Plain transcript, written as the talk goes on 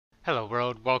Hello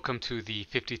world, welcome to the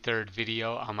 53rd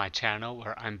video on my channel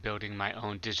where I'm building my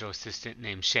own digital assistant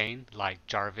named Shane, like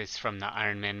Jarvis from the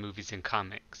Iron Man movies and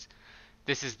comics.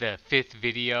 This is the 5th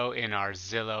video in our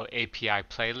Zillow API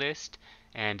playlist,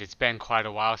 and it's been quite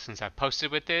a while since I posted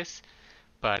with this,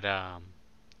 but I'm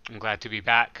glad to be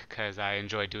back because I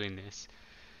enjoy doing this.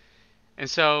 And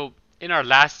so, in our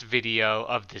last video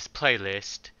of this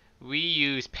playlist, we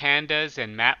used Pandas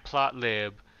and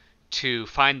Matplotlib to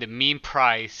find the mean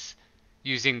price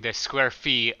using the square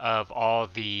feet of all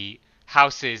the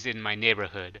houses in my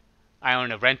neighborhood. I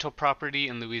own a rental property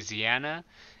in Louisiana,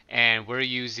 and we're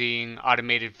using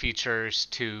automated features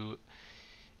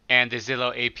and the Zillow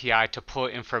API to pull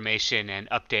information and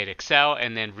update Excel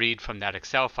and then read from that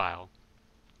Excel file.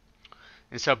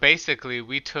 And so basically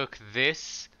we took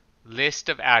this list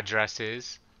of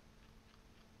addresses,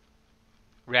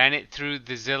 ran it through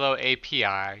the Zillow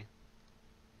API,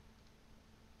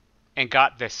 and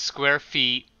got the square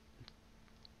feet,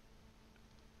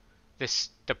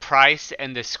 the price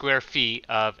and the square feet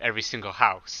of every single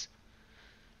house.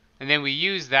 And then we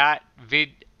use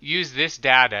this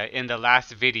data in the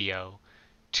last video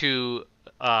to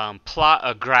plot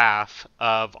a graph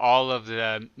of all of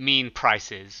the mean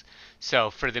prices. So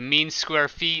for the mean square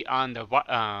feet on the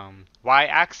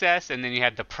y-axis, and then you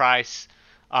had the price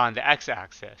on the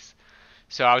x-axis.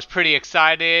 So I was pretty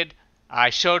excited. I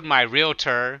showed my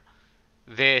realtor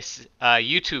this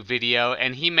YouTube video,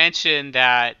 and he mentioned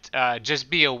that just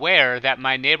be aware that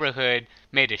my neighborhood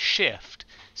made a shift.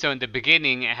 So in the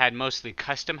beginning it had mostly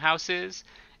custom houses,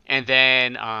 and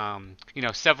then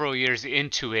several years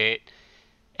into it,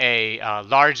 a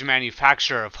large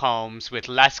manufacturer of homes with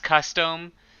less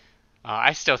custom.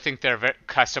 I still think they're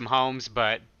custom homes,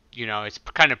 but it's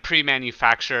kind of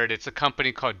pre-manufactured. It's a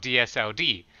company called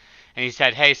DSLD, and he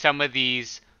said, hey, some of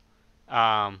these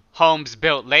homes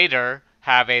built later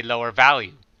have a lower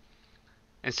value.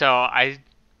 And so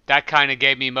that kind of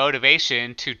gave me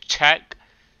motivation to check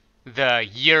the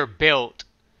year built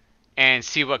and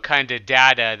see what kind of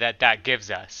data that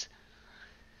gives us.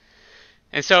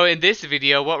 And so in this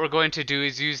video, what we're going to do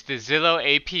is use the Zillow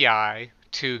API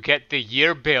to get the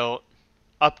year built,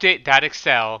 update that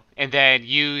Excel, and then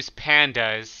use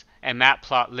Pandas and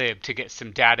Matplotlib to get some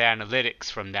data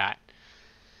analytics from that.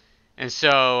 And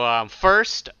so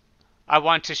first, I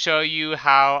want to show you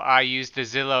how I use the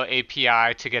Zillow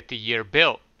API to get the year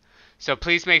built. So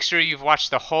please make sure you've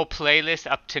watched the whole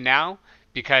playlist up to now,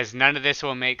 because none of this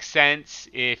will make sense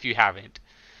if you haven't.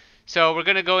 So we're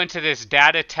going to go into this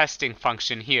data testing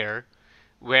function here,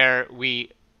 where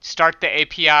we start the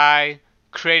API,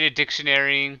 create a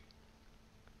dictionary.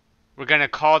 We're going to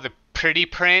call the pretty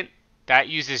print. That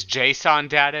uses JSON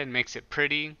data and makes it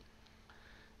pretty.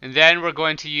 And then we're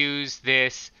going to use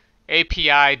this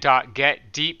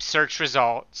API.get deep search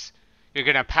results. You're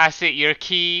going to pass it your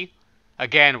key.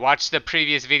 Again, watch the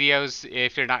previous videos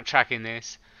if you're not tracking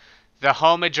this. The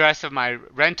home address of my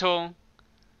rental.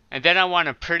 And then I want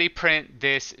to pretty print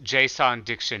this JSON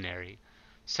dictionary.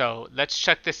 So let's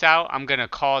check this out. I'm going to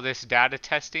call this data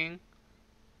testing.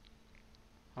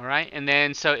 Alright, and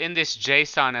then so in this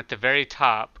JSON at the very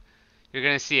top, you're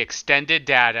going to see extended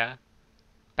data,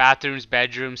 bathrooms,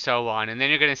 bedrooms, so on. And then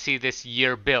you're going to see this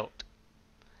year built.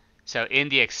 So in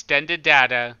the extended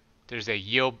data, there's a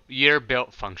year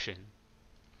built function.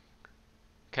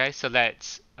 Okay, so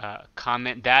let's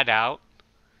comment that out.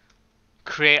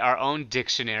 Create our own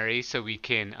dictionary so we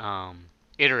can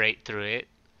iterate through it.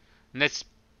 And let's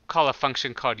call a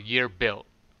function called year built.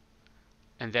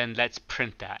 And then let's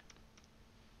print that.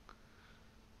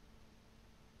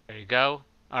 There you go.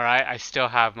 Alright, I still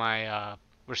have my,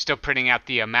 we're still printing out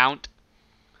the amount.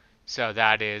 So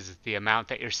that is the amount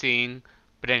that you're seeing.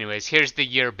 But anyways, here's the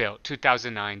year built,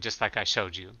 2009, just like I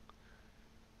showed you.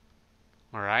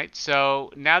 Alright,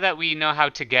 so now that we know how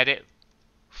to get it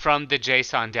from the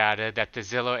JSON data that the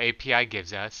Zillow API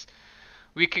gives us,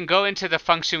 we can go into the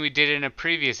function we did in a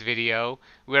previous video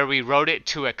where we wrote it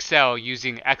to Excel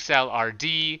using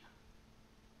XLRD.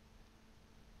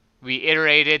 We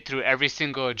iterated through every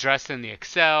single address in the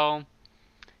Excel.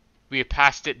 We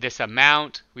passed it this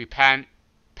amount. We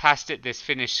passed it this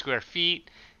finished square feet.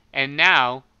 And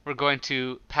now we're going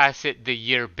to pass it the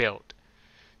year built.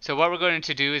 So what we're going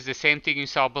to do is the same thing you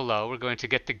saw below. We're going to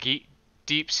get the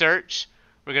deep search.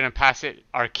 We're going to pass it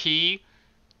our key,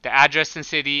 the address and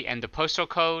city, and the postal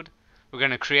code. We're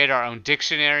going to create our own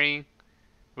dictionary.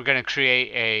 We're going to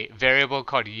create a variable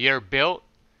called year built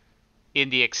in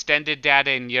the extended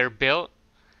data in year built.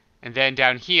 And then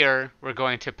down here, we're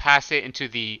going to pass it into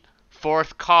the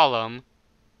fourth column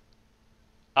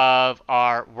of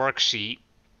our worksheet.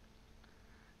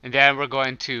 And then we're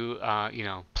going to,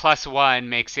 +1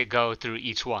 makes it go through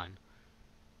each one.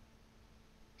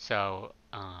 So,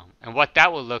 and what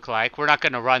that will look like, we're not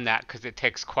going to run that because it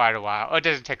takes quite a while. Oh, it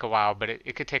doesn't take a while, but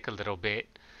it could take a little bit.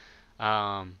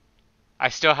 I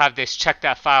still have this check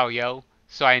that file, yo,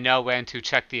 so I know when to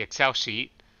check the Excel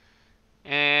sheet.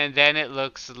 And then it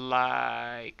looks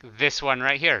like this one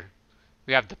right here.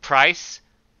 We have the price,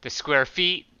 the square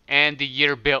feet, and the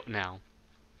year built now.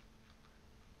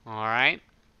 All right.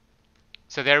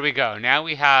 So there we go. Now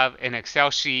we have an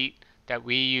Excel sheet that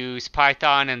we use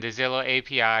Python and the Zillow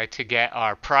API to get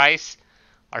our price,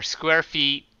 our square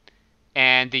feet,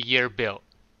 and the year built.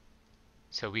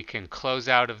 So we can close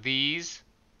out of these.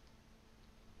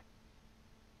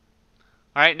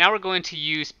 All right, now we're going to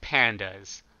use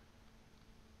Pandas.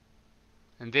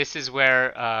 And this is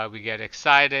where we get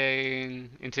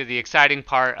into the exciting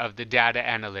part of the data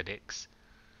analytics.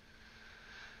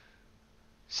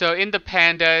 So in the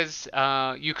Pandas,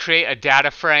 you create a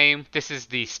data frame. This is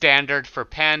the standard for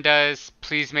Pandas.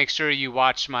 Please make sure you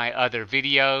watch my other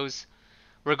videos.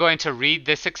 We're going to read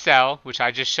this Excel, which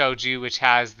I just showed you, which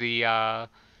has the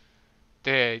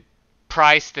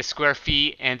price, the square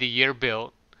feet, and the year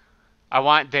built. I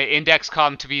want the index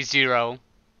column to be 0,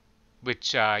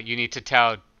 which you need to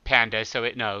tell Pandas so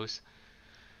it knows.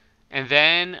 And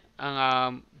then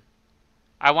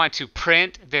I want to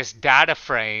print this data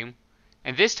frame.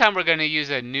 And this time we're going to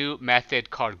use a new method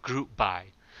called group by.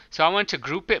 So I want to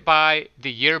group it by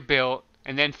the year built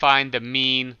and then find the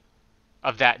mean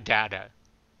of that data.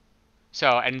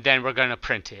 So, and then we're going to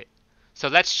print it. So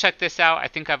let's check this out. I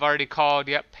think I've already called,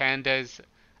 Pandas.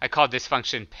 I called this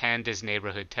function Pandas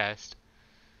neighborhood test.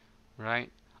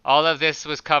 Right? All of this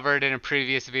was covered in a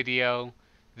previous video.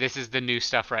 This is the new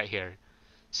stuff right here.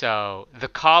 So the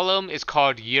column is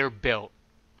called year built.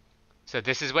 So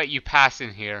this is what you pass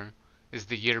in here, is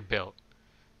the year built.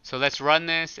 So let's run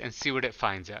this and see what it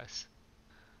finds us.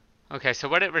 Okay, so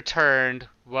what it returned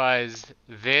was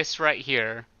this right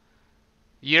here.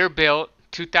 Year built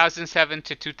 2007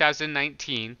 to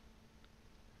 2019.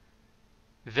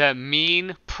 The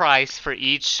mean price for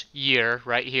each year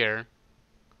right here.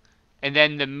 And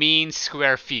then the mean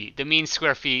square feet. The mean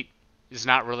square feet is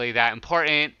not really that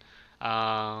important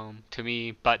to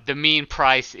me, but the mean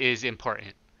price is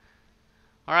important.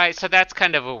 All right, so that's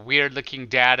kind of a weird looking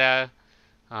data.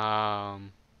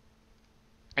 And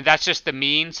that's just the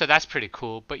mean, so that's pretty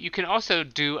cool. But you can also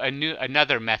do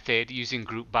another method using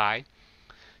group by.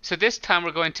 So this time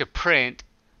we're going to print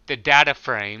the data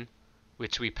frame,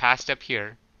 which we passed up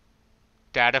here.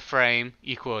 Data frame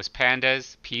equals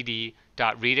pandas pd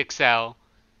dot read Excel,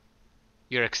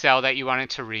 your Excel that you want it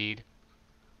to read.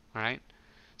 All right.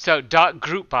 So dot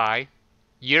group by,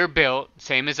 year built,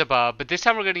 same as above, but this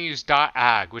time we're going to use dot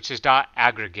ag, which is dot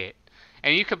aggregate.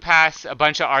 And you can pass a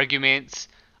bunch of arguments.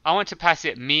 I want to pass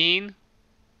it mean,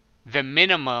 the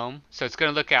minimum, so it's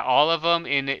going to look at all of them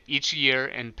in each year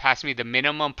and pass me the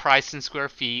minimum price in square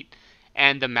feet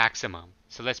and the maximum.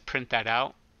 So let's print that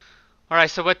out. All right,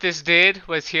 so what this did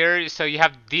was here, so you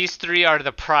have these three are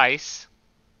the price,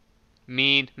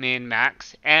 mean, min,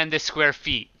 max, and the square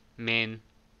feet, mean,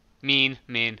 min,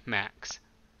 max.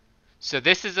 So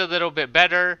this is a little bit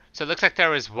better. So it looks like there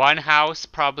was one house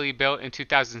probably built in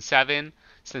 2007,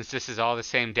 since this is all the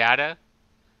same data.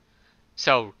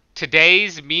 So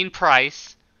today's mean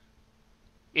price,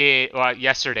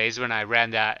 yesterday's when I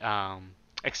ran that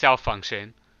Excel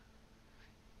function.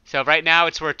 So right now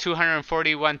it's worth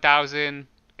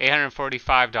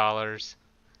 $241,845.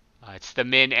 It's the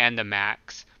min and the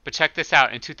max. But check this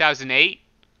out. In 2008,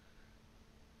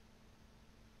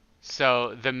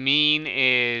 so the mean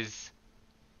is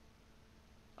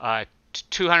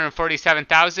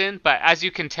 247,000, but as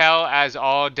you can tell, as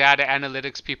all data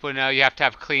analytics people know, you have to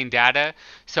have clean data.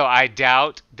 So I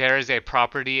doubt there is a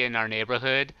property in our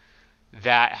neighborhood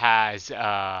that has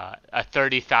a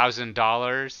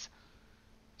 $30,000.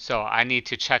 So I need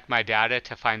to check my data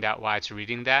to find out why it's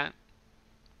reading that.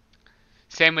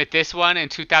 Same with this one in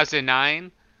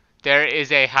 2009. There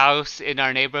is a house in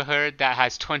our neighborhood that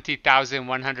has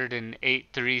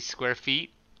 20,183 square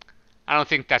feet. I don't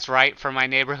think that's right for my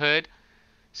neighborhood,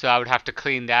 so I would have to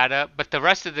clean that up. But the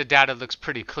rest of the data looks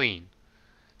pretty clean.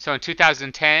 So in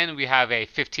 2010, we have a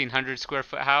 1,500 square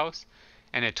foot house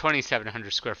and a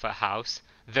 2,700 square foot house.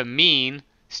 The mean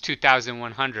is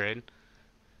 2,100,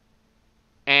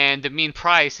 and the mean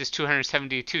price is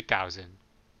 272,000.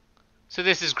 So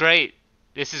this is great.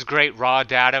 This is great raw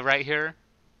data right here.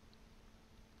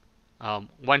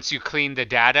 Once you clean the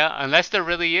data, unless there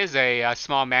really is a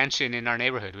small mansion in our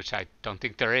neighborhood, which I don't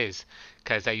think there is,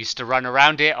 because I used to run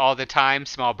around it all the time,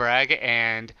 small brag,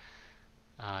 and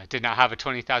did not have a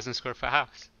 20,000 square foot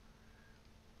house.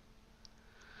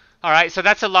 All right, so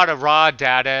that's a lot of raw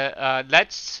data.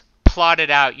 Let's plot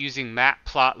it out using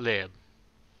matplotlib.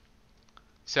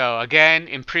 So again,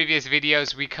 in previous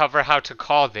videos, we cover how to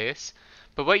call this.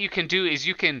 But what you can do is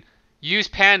you can use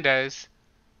pandas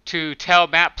to tell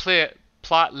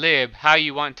matplotlib how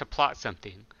you want to plot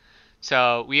something.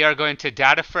 So we are going to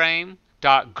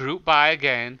dataframe.groupBy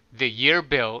again, the year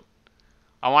built.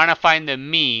 I want to find the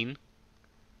mean.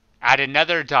 Add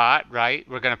another dot, right?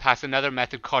 We're going to pass another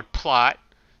method called plot.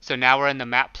 So now we're in the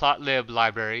matplotlib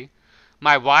library.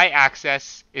 My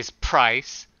y-axis is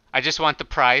price. I just want the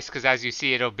price because as you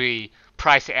see it'll be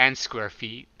price and square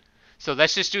feet. So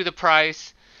let's just do the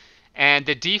price. And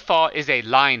the default is a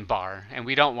line bar, and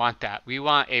we don't want that. We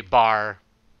want a bar.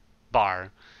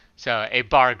 So a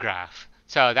bar graph.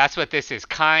 So that's what this is,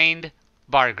 kind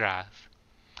bar graph.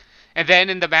 And then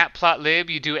in the matplotlib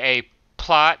you do a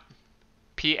plot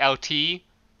plt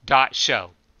dot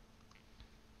show.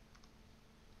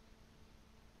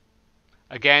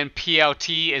 Again,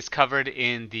 PLT is covered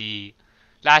in the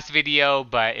last video,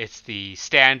 but it's the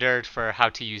standard for how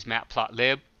to use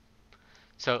matplotlib.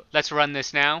 So let's run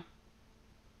this now.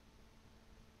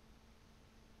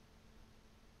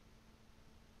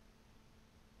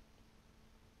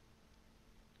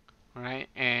 All right,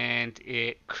 and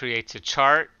it creates a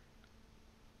chart.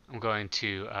 I'm going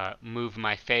to move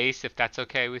my face if that's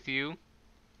okay with you.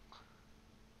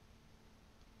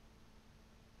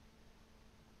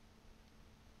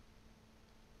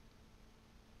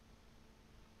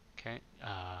 Okay,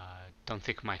 don't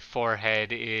think my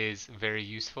forehead is very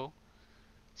useful.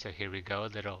 So here we go,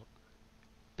 little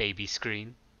baby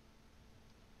screen.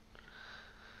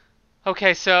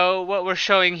 Okay, so what we're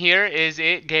showing here is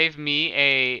it gave me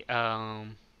a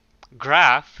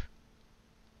graph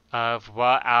of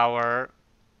what our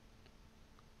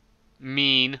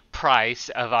mean price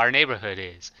of our neighborhood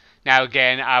is. Now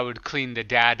again, I would clean the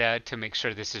data to make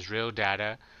sure this is real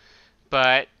data,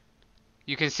 but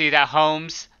you can see that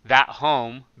that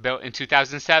home built in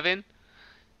 2007, and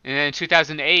then in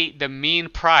 2008 the mean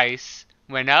price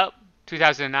went up.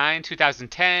 2009,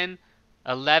 2010,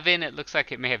 11 it looks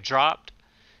like it may have dropped,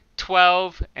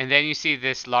 12, and then you see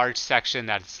this large section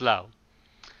that's low.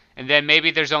 And then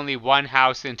maybe there's only one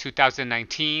house in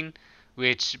 2019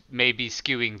 which may be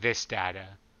skewing this data,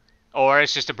 or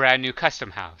it's just a brand new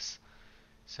custom house.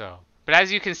 So, but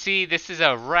as you can see, this is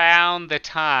around the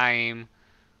time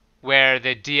where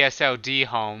the DSLD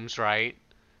homes, right,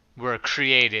 were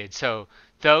created. So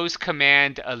those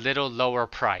command a little lower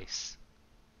price.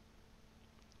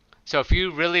 So if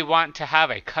you really want to have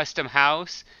a custom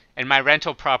house, and my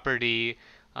rental property,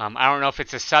 I don't know if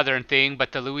it's a southern thing,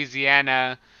 but the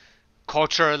Louisiana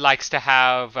culture likes to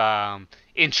have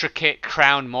intricate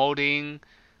crown molding,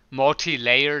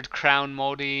 multi-layered crown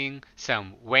molding,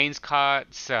 some wainscot,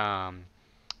 some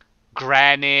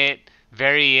granite,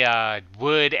 very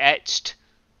wood etched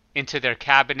into their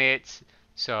cabinets.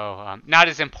 So not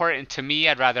as important to me.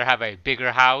 I'd rather have a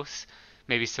bigger house,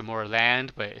 maybe some more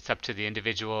land, but it's up to the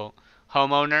individual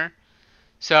homeowner.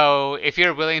 So if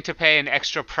you're willing to pay an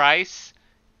extra price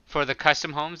for the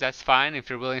custom homes, that's fine. If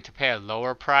you're willing to pay a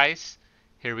lower price,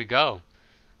 here we go.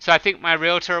 So I think my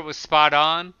realtor was spot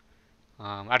on.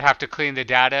 I'd have to clean the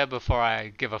data before I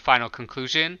give a final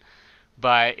conclusion.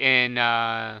 But in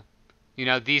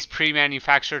these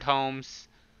pre-manufactured homes,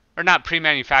 or not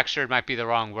pre-manufactured might be the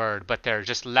wrong word, but they're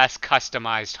just less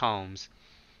customized homes,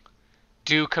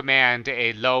 do command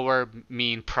a lower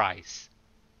mean price.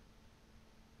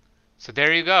 So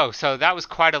there you go. So that was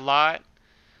quite a lot.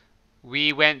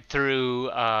 We went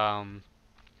through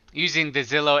using the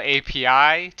Zillow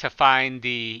API to find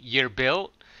the year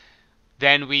built.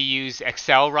 Then we use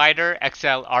Excel Writer,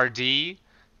 XLRD,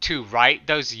 to write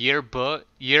those year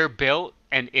built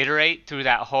and iterate through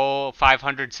that whole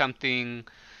 500 something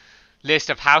list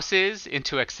of houses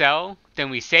into Excel. Then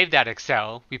we saved that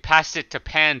Excel. We passed it to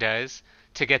Pandas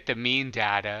to get the mean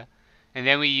data. And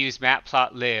then we use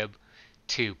matplotlib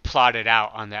to plot it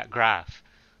out on that graph.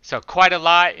 So quite a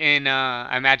lot in,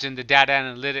 I imagine, the data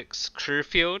analytics career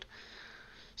field.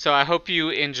 So I hope you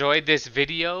enjoyed this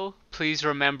video. Please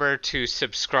remember to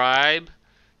subscribe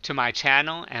to my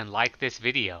channel and like this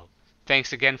video.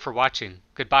 Thanks again for watching.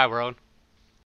 Goodbye, world.